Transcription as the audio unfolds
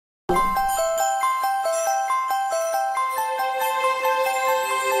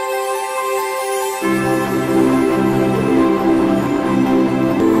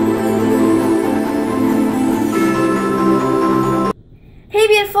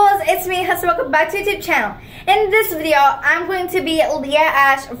beautifuls, it's me, Husna. Welcome back to YouTube channel. In this video, I'm going to be LEAH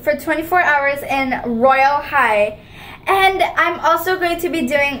Ashe for 24 hours in Royale High. And I'm also going to be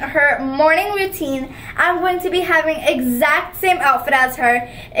doing her morning routine. I'm going to be having exact same outfit as her,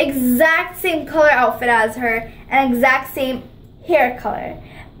 exact same color outfit as her, and exact same hair color.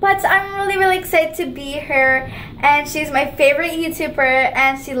 But I'm really excited to be her, and she's my favorite YouTuber,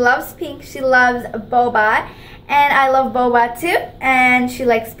 and she loves pink, she loves boba, and I love boba too, and she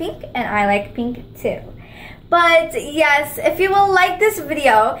likes pink, and I like pink too. But yes, if you will like this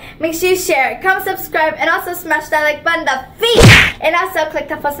video, make sure you share, comment, subscribe, and also smash that like button, the feet, and also click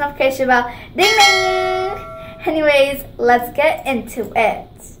the post notification bell, ding ding. Anyways, let's get into it.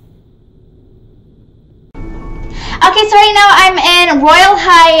 Okay, so right now I'm in Royale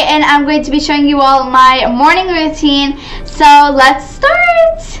High and I'm going to be showing you all my morning routine. So let's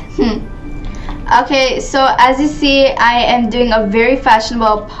start. Okay, so as you see, I am doing a very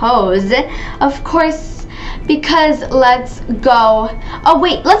fashionable pose. Of course, because let's go. Oh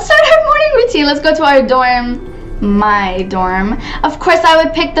wait, let's start our morning routine. Let's go to our dorm. My dorm. Of course, I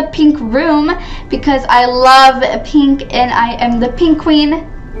would pick the pink room because I love pink and I am the pink queen.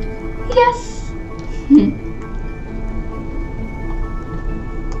 Yes.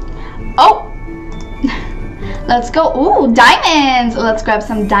 Oh, let's go. Ooh, diamonds. Let's grab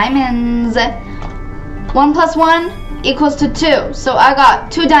some diamonds. 1 + 1 equals 2. So I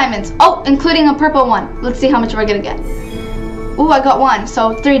got 2 diamonds. Oh, including a purple one. Let's see how much we're gonna get. Ooh, I got 1.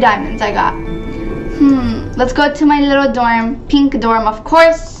 So 3 diamonds I got. Let's go to my little dorm. Pink dorm, of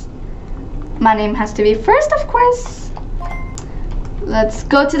course. My name has to be first, of course. Let's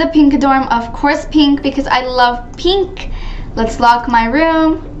go to the pink dorm. Of course, pink, because I love pink. Let's lock my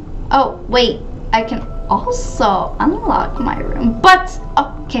room. Oh, wait, I can also unlock my room, but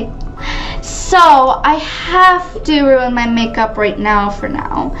okay. So, I have to ruin my makeup right now for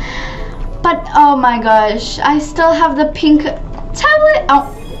now. But, oh my gosh, I still have the pink tablet.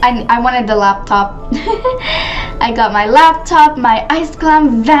 Oh, I wanted the laptop. I got my laptop, my Ice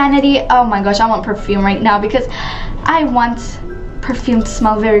Glam vanity. Oh my gosh, I want perfume right now because I want perfume to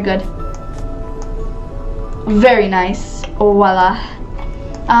smell very good. Very nice. Oh, voila.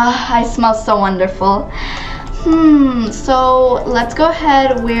 I smell so wonderful. So let's go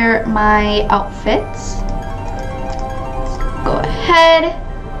ahead wear my outfits. Go ahead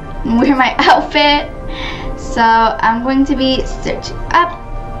and wear my outfit. So I'm going to be searching up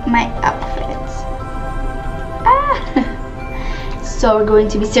my outfits. So we're going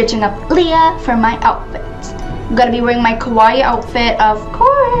to be searching up LEAH for my outfit. I'm gonna be wearing my kawaii outfit, of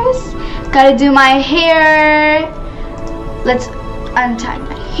course. Gotta do my hair. Let's untie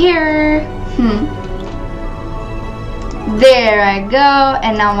my hair. There I go.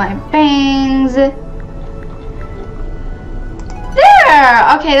 And now my bangs. There.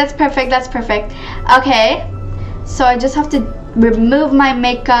 Okay, that's perfect. That's perfect. Okay, so I just have to remove my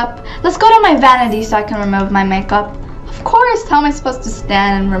makeup. Let's go to my vanity so I can remove my makeup. Of course, how am I supposed to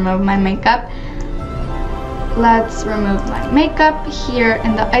stand and remove my makeup? Let's remove my makeup here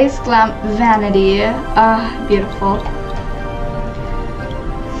in the Ice Glam vanity. Beautiful.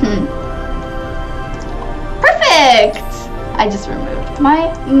 Perfect! I just removed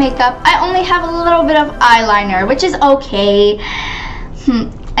my makeup. I only have a little bit of eyeliner, which is okay.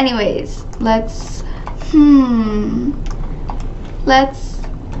 Anyways, let's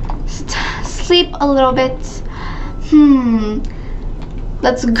sleep a little bit.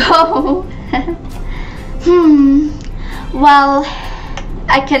 Let's go. Well,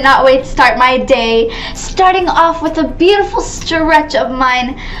 I cannot wait to start my day. Starting off with a beautiful stretch of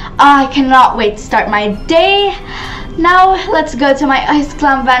mine. I cannot wait to start my day. Now let's go to my Ice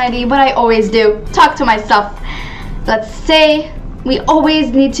Glam vanity. What I always do, talk to myself. Let's say we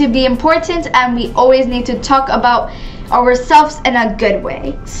always need to be important and we always need to talk about ourselves in a good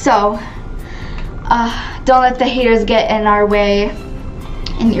way. So don't let the haters get in our way,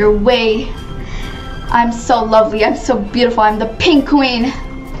 in your way. I'm so lovely, I'm so beautiful, I'm the pink queen.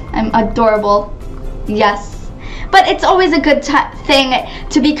 I'm adorable, yes. But it's always a good thing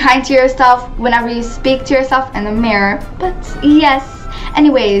to be kind to yourself whenever you speak to yourself in the mirror. But yes,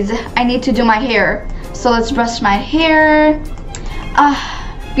 anyways, I need to do my hair. So let's brush my hair.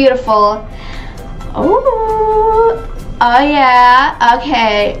 Beautiful. Oh yeah,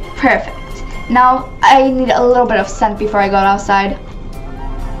 okay, perfect. Now I need a little bit of scent before I go outside.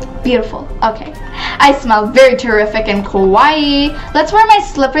 Beautiful, okay. I smell very terrific and kawaii. Let's wear my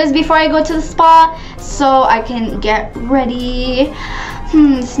slippers before I go to the spa so I can get ready.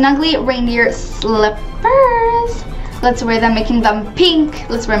 Snuggly reindeer slippers. Let's wear them, making them pink.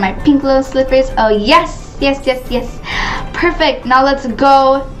 Let's wear my pink little slippers. Oh yes, yes, yes, yes. perfect. Now let's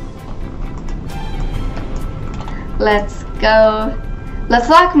go. Let's go. Let's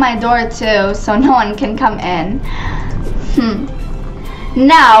lock my door too so no one can come in.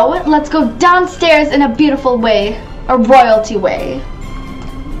 Now let's go downstairs in a beautiful way, a royalty way.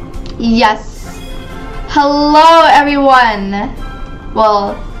 Yes. Hello everyone.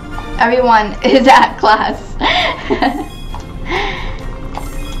 Well, everyone is at class.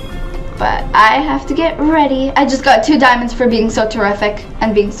 But I have to get ready. I just got 2 diamonds for being so terrific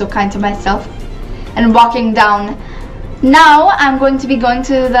and being so kind to myself and walking down. Now I'm going to be going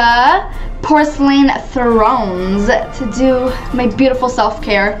to the porcelain thrones to do my beautiful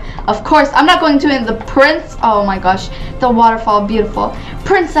self-care. Of course, I'm not going to in the prince. Oh my gosh, the waterfall, beautiful.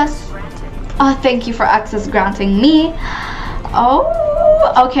 Princess. Oh, thank you for access granting me. Oh,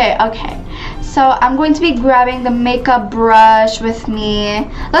 okay. So I'm going to be grabbing the makeup brush with me.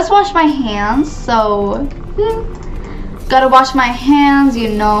 Let's wash my hands. So, gotta wash my hands,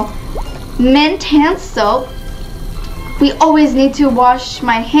 you know. Mint hand soap. We always need to wash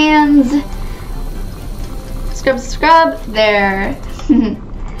my hands. Scrub, there.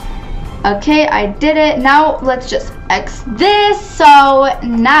 Okay, I did it. Now let's just X this. So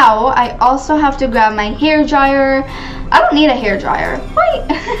now I also have to grab my hair dryer. I don't need a hair dryer. Wait.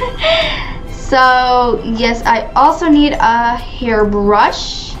 So yes, I also need a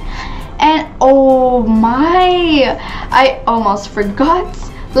hairbrush. And oh my, I almost forgot.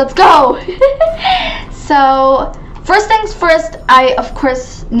 Let's go. So first things first, I of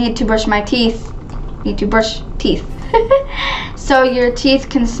course need to brush my teeth. Need to brush teeth. So your teeth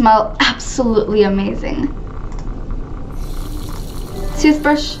can smell absolutely amazing.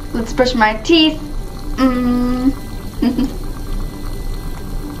 Toothbrush, let's brush my teeth.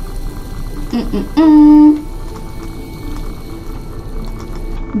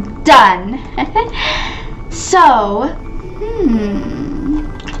 Done. So,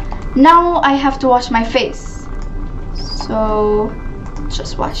 now I have to wash my face. So,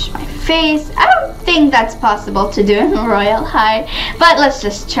 just wash my face. I don't think that's possible to do in Royale High, but let's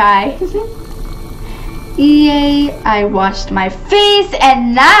just try. Yay, I washed my face,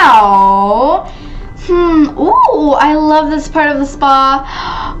 and now, ooh, I love this part of the spa.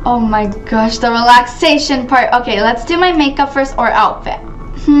 Oh my gosh, the relaxation part. Okay, let's do my makeup first or outfit.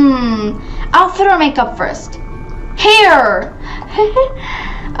 Outfit or makeup first? Hair.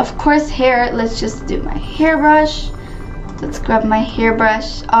 Of course, hair. Let's just do my hairbrush. Let's grab my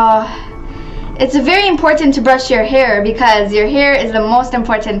hairbrush. It's very important to brush your hair because your hair is the most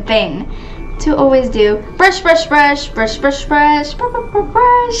important thing to always do. Brush.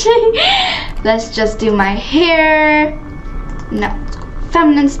 Let's just do my hair. No,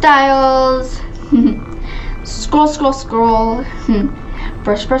 feminine styles. Scroll.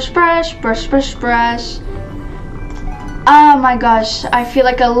 Brush. Oh my gosh, I feel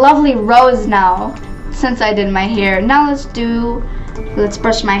like a lovely rose now since I did my hair. Now let's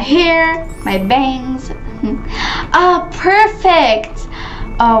brush my hair, my bangs. Perfect.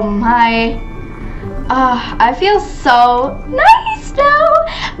 Oh my. I feel so nice now.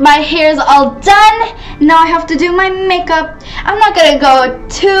 My hair's all done. Now I have to do my makeup. I'm not gonna go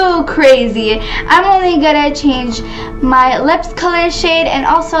too crazy. I'm only gonna change my lips color shade and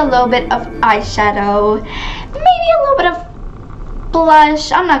also a little bit of eyeshadow. Maybe a little bit of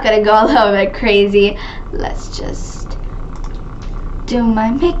blush. I'm not gonna go a little bit crazy. Let's just do my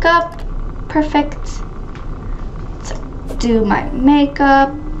makeup. Perfect. So, do my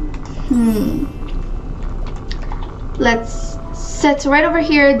makeup. Let's sit right over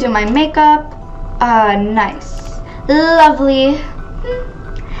here, do my makeup. Nice. Lovely.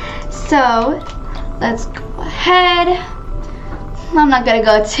 So, let's go ahead. I'm not gonna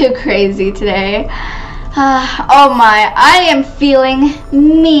go too crazy today. Oh my, I am feeling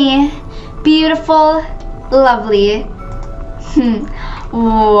me. Beautiful, lovely.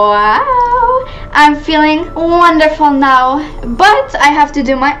 Wow. I'm feeling wonderful now, but I have to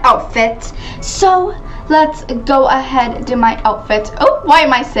do my outfit. So, let's go ahead and do my outfit. Oh, why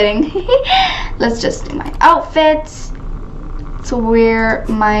am I sitting? Let's just do my outfit. To wear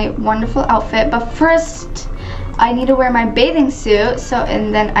my wonderful outfit, but first I need to wear my bathing suit,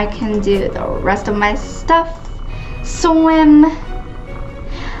 and then I can do the rest of my stuff. Swim.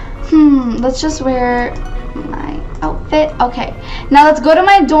 Let's just wear my outfit. Okay, now let's go to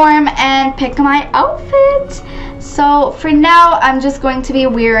my dorm and pick my outfit. So for now, I'm just going to be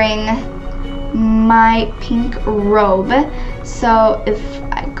wearing my pink robe. So if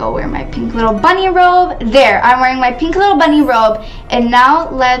I go wear my pink little bunny robe, there, I'm wearing my pink little bunny robe. And now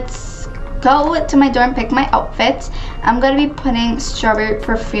let's go to my dorm, pick my outfit. I'm gonna be putting strawberry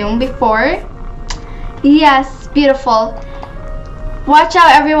perfume before. Yes, beautiful. Watch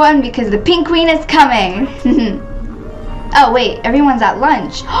out, everyone, because the pink queen is coming. Oh, wait, everyone's at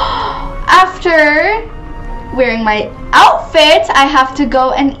lunch. After wearing my outfit, I have to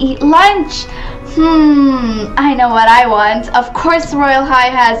go and eat lunch. I know what I want. Of course, Royale High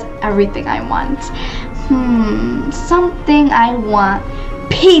has everything I want. Something I want.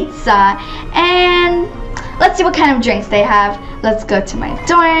 Pizza. And let's see what kind of drinks they have. Let's go to my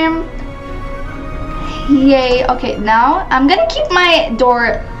dorm. Yay. Okay, now I'm gonna keep my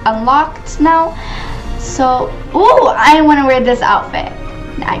door unlocked now. So, ooh, I want to wear this outfit.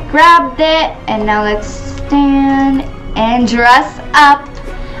 I grabbed it, and now let's stand and dress up.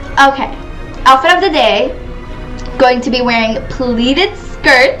 Okay, outfit of the day. Going to be wearing pleated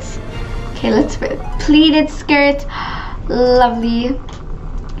skirts. Okay, let's wear pleated skirt. Lovely,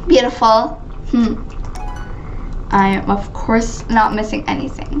 beautiful. I am, of course, not missing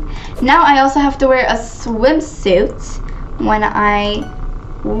anything. Now I also have to wear a swimsuit when I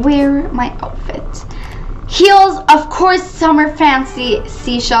wear my outfit. Heels, of course, summer fancy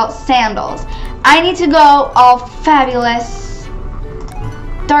seashell sandals. I need to go all fabulous.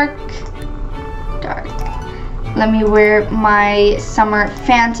 Dark. Let me wear my summer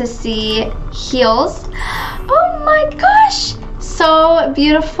fantasy heels. Oh my gosh, so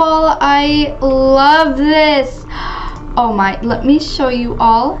beautiful. I love this. Oh my, let me show you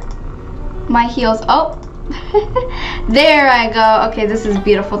all my heels. Oh, there I go. Okay, this is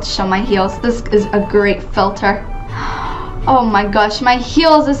beautiful to show my heels. This is a great filter. Oh my gosh, my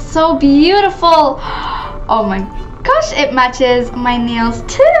heels is so beautiful. Oh my gosh, it matches my nails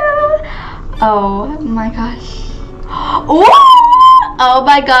too. Oh my gosh. Oh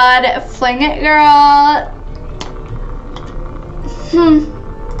my god, fling it, girl.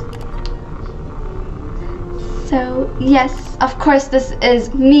 So yes, of course this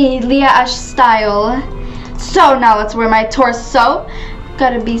is me, LEAH ASHE style. So now let's wear my torso.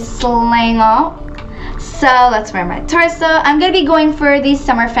 Gotta be slaying off. So let's wear my torso. I'm gonna be going for the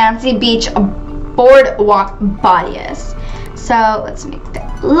summer fancy beach boardwalk bodice. So let's make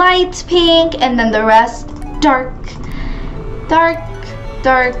that light pink, and then the rest dark.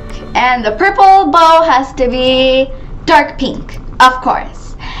 And the purple bow has to be dark pink, of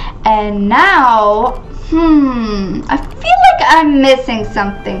course. And now, I feel like I'm missing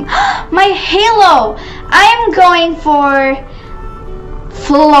something. My halo. I'm going for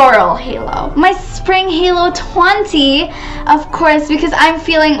floral halo. My spring halo 20, of course, because I'm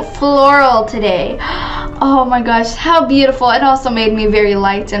feeling floral today. Oh my gosh, how beautiful. It also made me very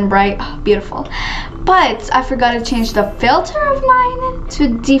light and bright. Oh, beautiful. But I forgot to change the filter of mine to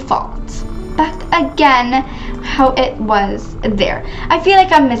default. Back again how it was there. I feel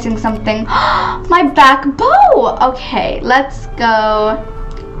like I'm missing something. My back bow. Okay, let's go.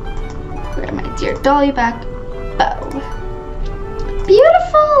 Where my dear dolly back bow.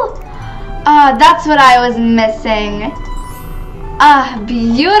 Beautiful. That's what I was missing.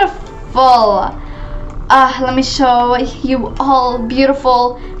 Beautiful. Let me show you all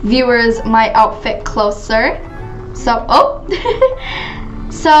beautiful viewers my outfit closer. So,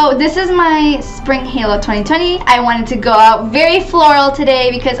 so this is my spring halo 2020. I wanted to go out very floral today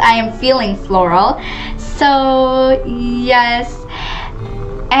because I am feeling floral. So yes,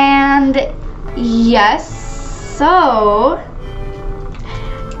 and yes, so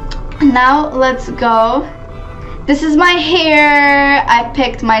now let's go. This is my hair. I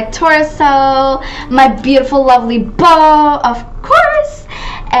picked my torso, my beautiful lovely bow, of course.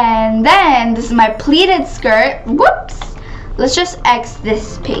 And then this is my pleated skirt. Whoops. Let's just X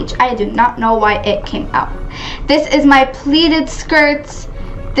this page. I do not know why it came out. This is my pleated skirt.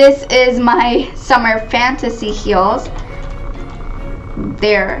 This is my summer fantasy heels.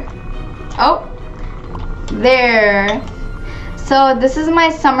 There. Oh. There. So this is my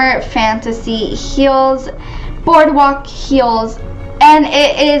summer fantasy heels. Boardwalk heels, and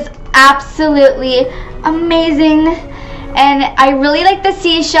it is absolutely amazing, and I really like the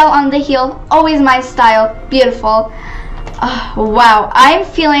seashell on the heel. Always my style. Beautiful. Wow, I'm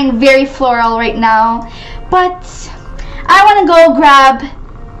feeling very floral right now, but I want to go grab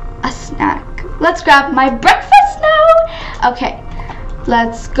a snack. Let's grab my breakfast now. Okay,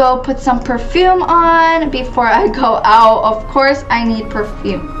 let's go put some perfume on before I go out. Of course I need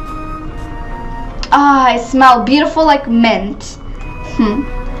perfume. I smell beautiful like mint.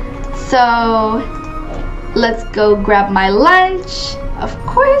 So let's go grab my lunch. Of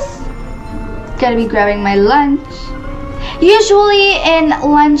course, gotta be grabbing my lunch. Usually in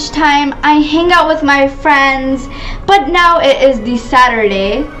lunchtime I hang out with my friends, but now it is the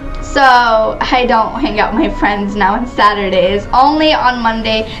Saturday, so I don't hang out with my friends now on Saturdays. Only on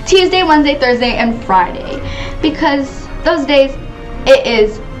Monday, Tuesday, Wednesday, Thursday, and Friday, because those days it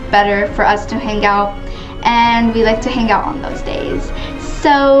is better for us to hang out, and we like to hang out on those days.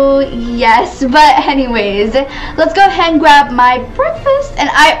 So yes, but anyways, let's go ahead and grab my breakfast, and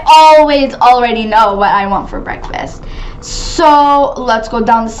I always already know what I want for breakfast. So let's go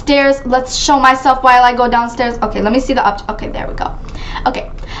down the stairs. Let's show myself while I go downstairs. Okay, let me see the okay, there we go.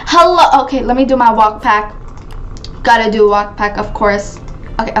 Okay, hello. Okay, let me do my walk pack. Gotta do walk pack, of course.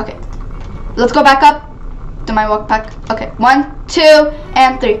 Okay, let's go back up. Do my walk pack. Okay, 1, 2,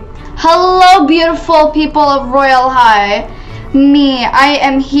 and 3. Hello, beautiful people of Royale High. I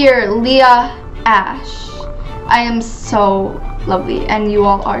am here, Leah Ashe. I am so lovely, and you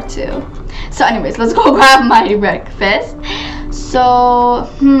all are too. So anyways, let's go grab my breakfast. So,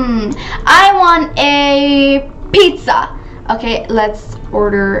 I want a pizza. Okay, let's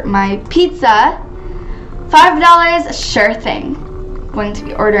order my pizza. $5, sure thing. Going to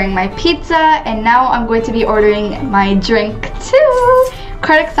be ordering my pizza, and now I'm going to be ordering my drink too.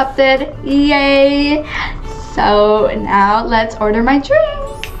 Card accepted, yay. So now let's order my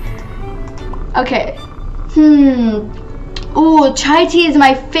drink. Okay, ooh, chai tea is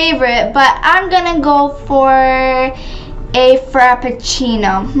my favorite, but I'm gonna go for a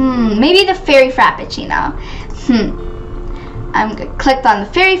frappuccino. Maybe the fairy frappuccino. I'm clicked on the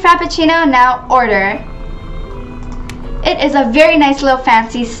fairy frappuccino, now order. It is a very nice little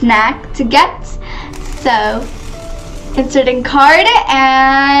fancy snack to get. So, inserting card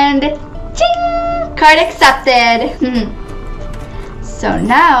and ting! Card accepted. So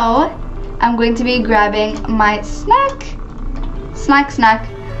now, I'm going to be grabbing my snack.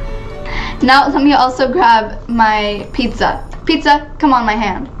 Now let me also grab my pizza. Pizza, come on my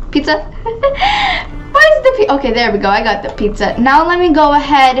hand. Pizza. Why is the okay, there we go. I got the pizza. Now let me go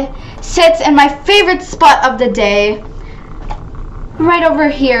ahead, sit in my favorite spot of the day. Right over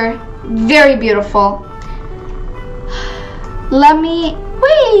here. Very beautiful. Let me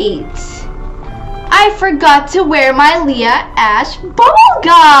wait. I forgot to wear my Leah Ashe bubble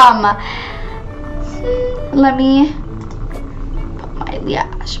gum. Let me put my Leah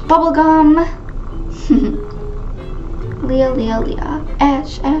Ashe bubble gum. Leah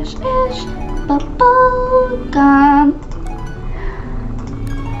Ashe bubble gum.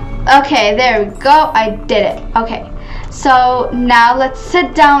 Okay, there we go. I did it. Okay. So now let's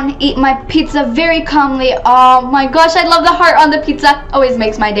sit down, eat my pizza very calmly. Oh my gosh, I love the heart on the pizza. Always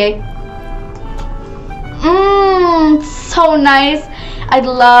makes my day. So nice. I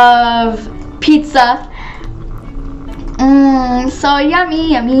love pizza. So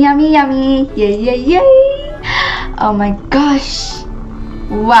yummy. Yay. Oh my gosh.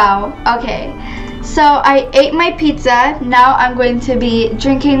 Wow. Okay. So I ate my pizza. Now I'm going to be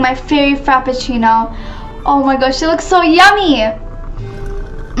drinking my fairy frappuccino. Oh my gosh, it looks so yummy.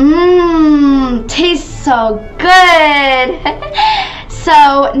 Tastes so good.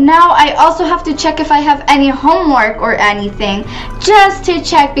 So now I also have to check if I have any homework or anything, just to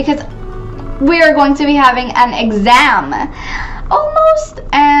check, because we are going to be having an exam almost,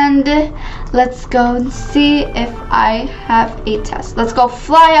 and let's go and see if I have a test. Let's go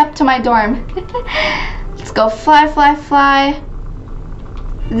fly up to my dorm. Let's go fly.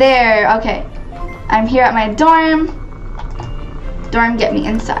 There, okay. I'm here at my dorm. Dorm, get me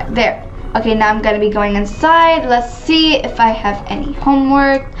inside. There. Okay, now I'm gonna be going inside. Let's see if I have any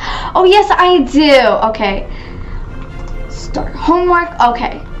homework. Oh yes, I do. Okay. Start homework.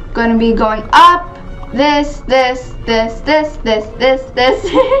 Okay. Gonna be going up. This.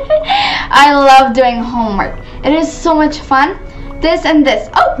 I love doing homework. It is so much fun. This and this.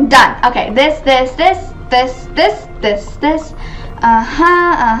 Oh, done. Okay. This. This,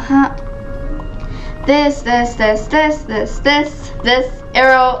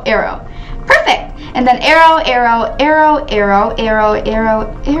 arrow. Perfect. And then arrow,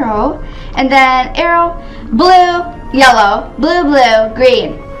 and then arrow, blue, yellow, blue,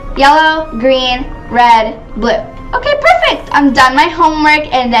 green, yellow, green, red, blue. Okay, perfect. I'm done my homework,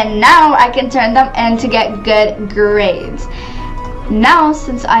 and then now I can turn them in to get good grades. Now,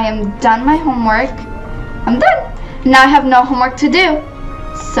 since I am done my homework, I'm done. Now I have no homework to do.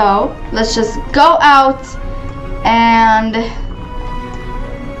 So let's just go out and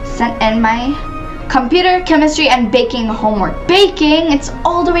send in my computer, chemistry, and baking homework. Baking, it's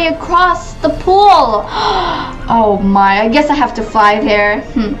all the way across the pool. Oh my, I guess I have to fly there.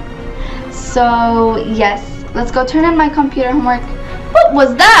 So yes, let's go turn in my computer homework. What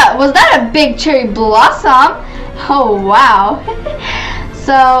was that? Was that a big cherry blossom? Oh wow.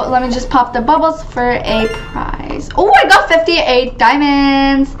 So let me just pop the bubbles for a prize. Oh, I got 58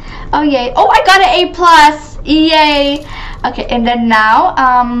 diamonds. Oh yay. Oh, I got an A+. Yay. Okay, and then now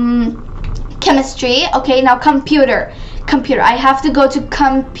chemistry. Okay, now computer. computer. I have to go to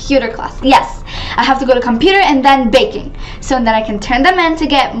computer class. Yes, I have to go to computer and then baking. So then I can turn them in to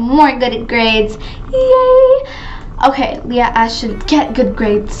get more good grades. Yay! Okay, Leah Ashe should get good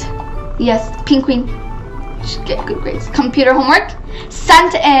grades. Yes, Pink Queen should get good grades. Computer homework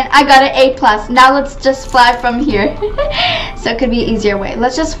sent in. I got an A+. Now let's just fly from here. So it could be an easier way.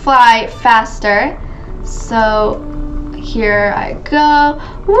 Let's just fly faster. So here I go.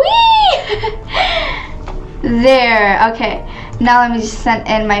 Whee! There. Okay. Now let me just send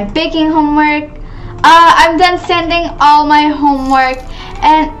in my baking homework. I'm done sending all my homework,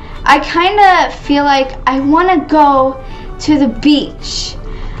 and I kind of feel like I want to go to the beach.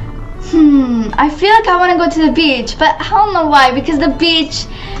 I feel like I want to go to the beach, but I don't know why, because the beach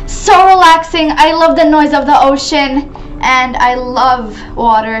is so relaxing. I love the noise of the ocean, and I love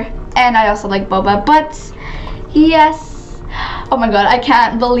water, and I also like boba. But yes, oh my god, I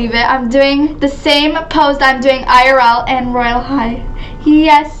can't believe it. I'm doing the same pose that I'm doing IRL and Royale High.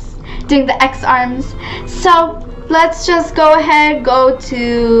 Yes, doing the X arms. So let's just go ahead, go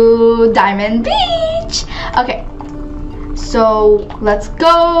to Diamond Beach. Okay, so let's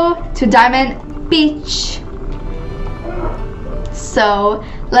go to Diamond Beach. So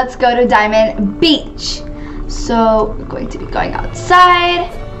let's go to Diamond Beach. So we're going to be going outside.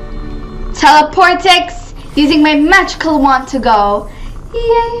 Teleportix, using my magical wand to go.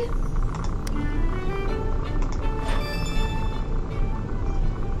 Yay.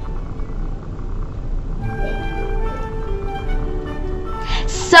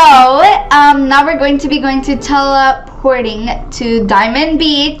 So, now we're going to be going to teleporting to Diamond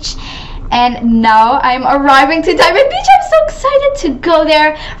Beach. And now I'm arriving to Diamond Beach. I'm so excited to go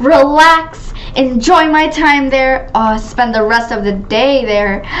there, relax, enjoy my time there, spend the rest of the day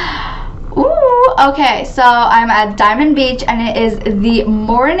there. Ooh, okay, so I'm at Diamond Beach and it is the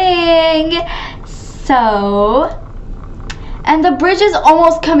morning. So, and the bridge is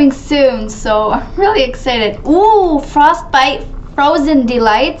almost coming soon, so I'm really excited. Ooh, Frostbite Frozen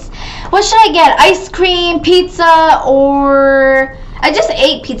Delights. What should I get? Ice cream, pizza, or I just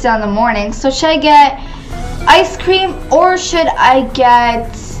ate pizza in the morning, so should I get ice cream or should I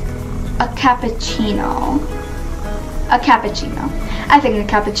get a cappuccino? A cappuccino. I think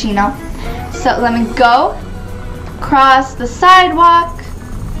a cappuccino. So let me go across the sidewalk.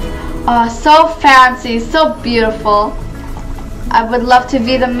 Oh, so fancy, so beautiful. I would love to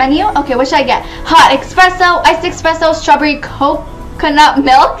view the menu. Okay, what should I get? Hot espresso, iced espresso, strawberry coconut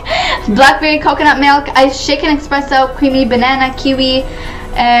milk, blackberry coconut milk, iced shaken espresso, creamy banana, kiwi,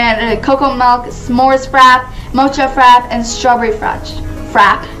 and cocoa milk, s'mores frap, mocha frap, and strawberry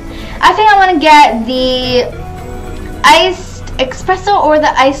frap. I think I want to get the iced espresso or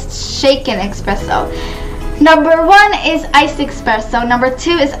the iced shaken espresso. Number 1 is iced espresso. Number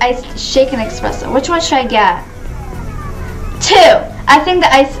 2 is iced shaken espresso. Which one should I get? 2. I think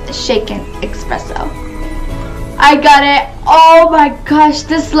the iced shaken espresso. I got it. Oh my gosh,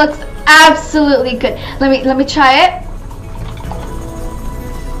 this looks absolutely good. Let me try it.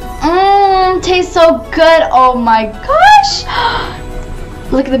 Tastes so good. Oh my gosh.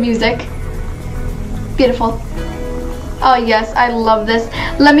 Look at the music. Beautiful. Oh yes, I love this.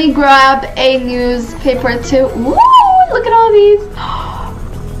 Let me grab a newspaper too. Ooh, look at all these.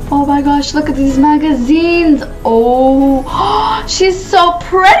 Oh my gosh, look at these magazines. Oh, she's so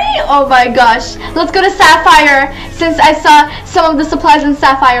pretty. Oh my gosh. Let's go to Sapphire. Since I saw some of the supplies in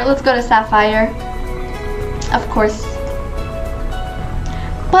Sapphire, let's go to Sapphire. Of course.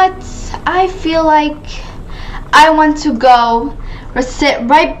 But I feel like I want to go or sit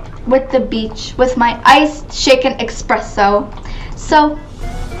right with the beach with my iced shaken espresso. So,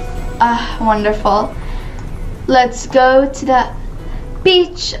 wonderful. Let's go to the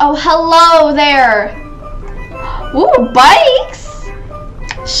beach. Oh, hello there. Ooh, bikes.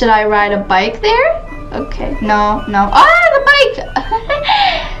 Should I ride a bike there? Okay, no. The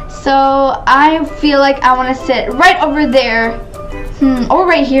bike. So I feel like I want to sit right over there. Or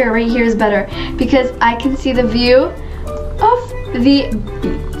right here. Right here is better because I can see the view of the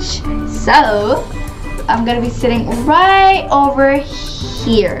beach. So I'm gonna be sitting right over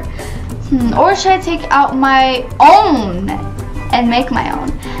here. Or should I take out my own and make my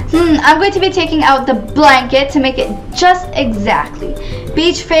own? I'm going to be taking out the blanket to make it just exactly.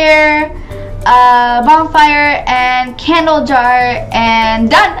 Beach fair, bonfire, and candle jar, and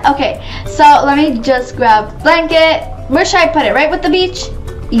done. Okay, so let me just grab blanket. Where should I put it? Right with the beach?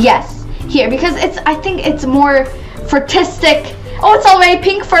 Yes, here, because I think it's more artistic. Oh, it's already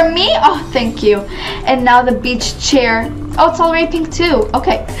pink for me? Oh, thank you. And now the beach chair. Oh, it's already pink too.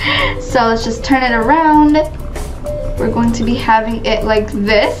 Okay, so let's just turn it around. We're going to be having it like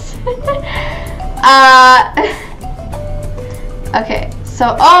this. Okay,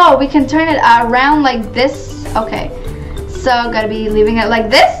 so, oh, we can turn it around like this. Okay, so gotta be leaving it like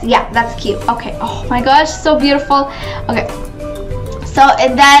this. Yeah, that's cute. Okay, oh my gosh, so beautiful. Okay, so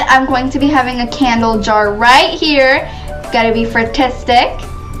and then I'm going to be having a candle jar right here. Gotta be artistic.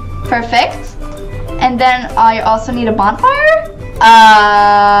 Perfect. And then I also need a bonfire.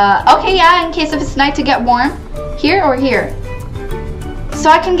 Okay, yeah, in case if it's night to get warm. Here or here? So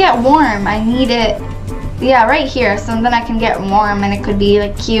I can get warm. I need it. Yeah, right here. So then I can get warm and it could be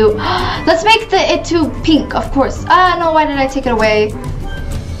like cute. Let's make it to pink, of course. No, why did I take it away?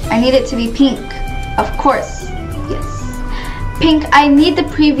 I need it to be pink, of course. Yes. Pink. I need the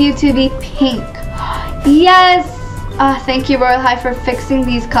preview to be pink. Yes. Thank you, Royale High, for fixing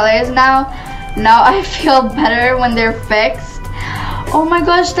these colors now. Now I feel better when they're fixed. Oh my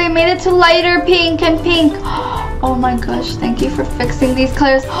gosh, they made it to lighter pink and pink. Oh my gosh, thank you for fixing these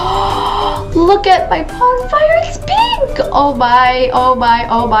colors. Look at my bonfire, it's pink. Oh my, oh my,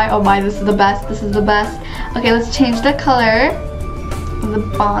 oh my, oh my. This is the best, this is the best. Okay, let's change the color of the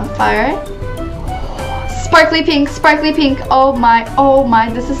bonfire. Sparkly pink, sparkly pink. Oh my,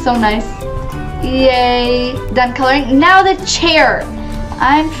 this is so nice. Yay, done coloring. Now the chair.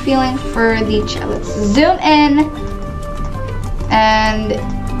 I'm feeling for the chair. Let's zoom in. And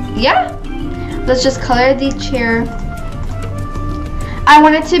yeah, let's just color the chair. I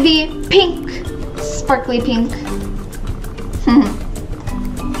want it to be pink, sparkly pink.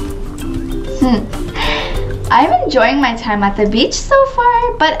 I'm enjoying my time at the beach so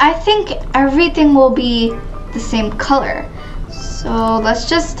far, but I think everything will be the same color. So let's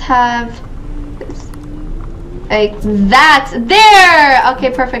just have this, like that. There! Okay,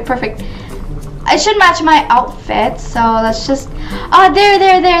 perfect, perfect. I should match my outfit, so let's just,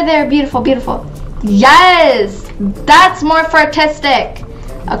 there, beautiful, beautiful. Yes, that's more for artistic.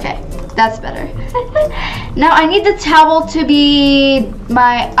 Okay, that's better. Now I need the towel to be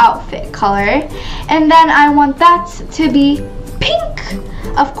my outfit color, and then I want that to be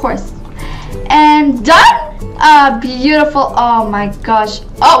pink, of course. And done. Beautiful. Oh my gosh.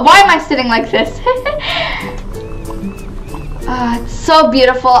 Oh, why am I sitting like this? It's so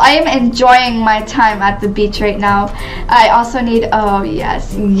beautiful. I am enjoying my time at the beach right now. I also need, oh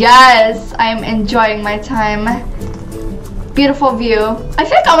yes, yes, I am enjoying my time. Beautiful view. I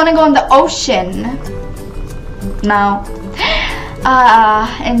feel like I want to go in the ocean now.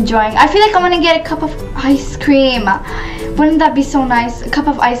 Enjoying. I feel like I want to get a cup of ice cream. Wouldn't that be so nice? A cup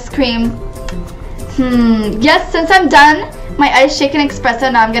of ice cream. Yes, since I'm done my ice shake and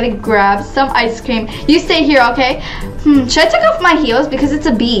espresso, now I'm gonna grab some ice cream. You stay here, okay? Should I take off my heels because it's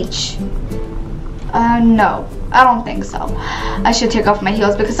a beach? No, I don't think so. I should take off my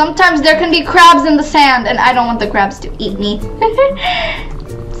heels because sometimes there can be crabs in the sand and I don't want the crabs to eat me.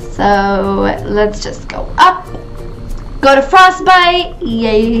 So let's just go up. Go to Frostbite.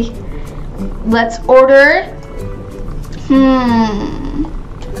 Yay. Let's order.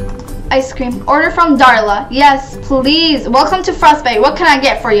 Ice cream. Order from Darla. Yes, please. Welcome to Frostbite. What can I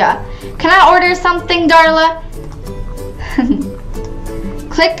get for ya? Can I order something, Darla?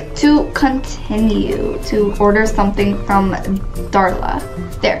 Click to continue to order something from Darla.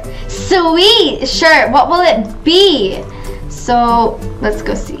 There. Sweet. Sure. What will it be? So let's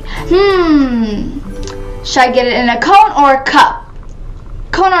go see. Should I get it in a cone or a cup?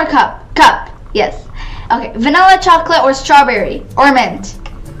 Cone or cup? Cup. Yes. Okay. Vanilla, chocolate, or strawberry or mint?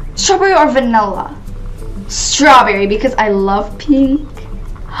 Strawberry or vanilla? Strawberry, because I love pink.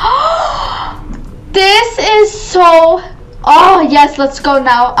 This is so, oh yes, let's go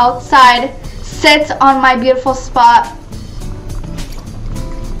now outside. Sit on my beautiful spot.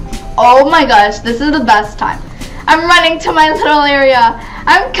 Oh my gosh, this is the best time. I'm running to my little area.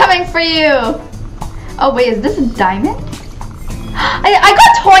 I'm coming for you. Oh wait, is this a diamond? I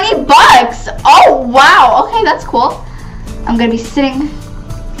got 20 bucks. Oh wow, okay, that's cool. I'm gonna be sitting.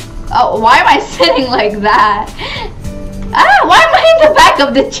 Oh, why am I sitting like that? Why am I in the back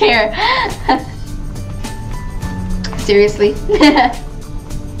of the chair? Seriously?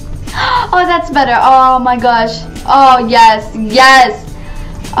 Oh, that's better. Oh my gosh. Oh, yes, yes.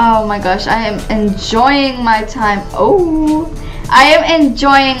 Oh my gosh, I am enjoying my time. Oh, I am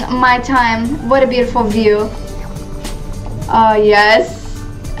enjoying my time. What a beautiful view. Oh, yes.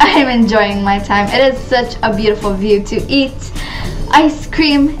 I am enjoying my time. It is such a beautiful view to eat ice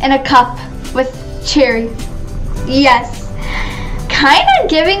cream in a cup with cherry. Yes. Kind of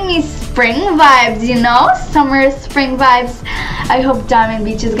giving me spring vibes, you know? Summer spring vibes. I hope Diamond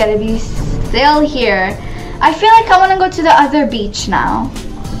Beach is gonna be still here. I feel like I want to go to the other beach now.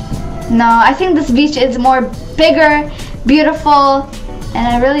 No, I think this beach is more bigger, beautiful, and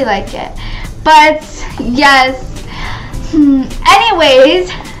I really like it. But yes, Anyways,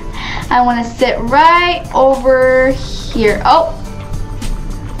 I want to sit right over here. Oh,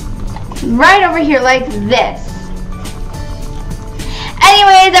 right over here like this.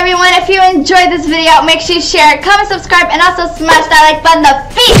 Anyways, everyone, if you enjoyed this video, make sure you share it, comment, subscribe, and also smash that like button, the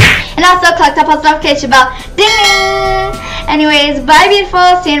feet, and also click the post notification bell. Ding! Anyways, bye,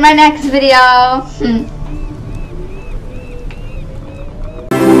 beautiful. See you in my next video.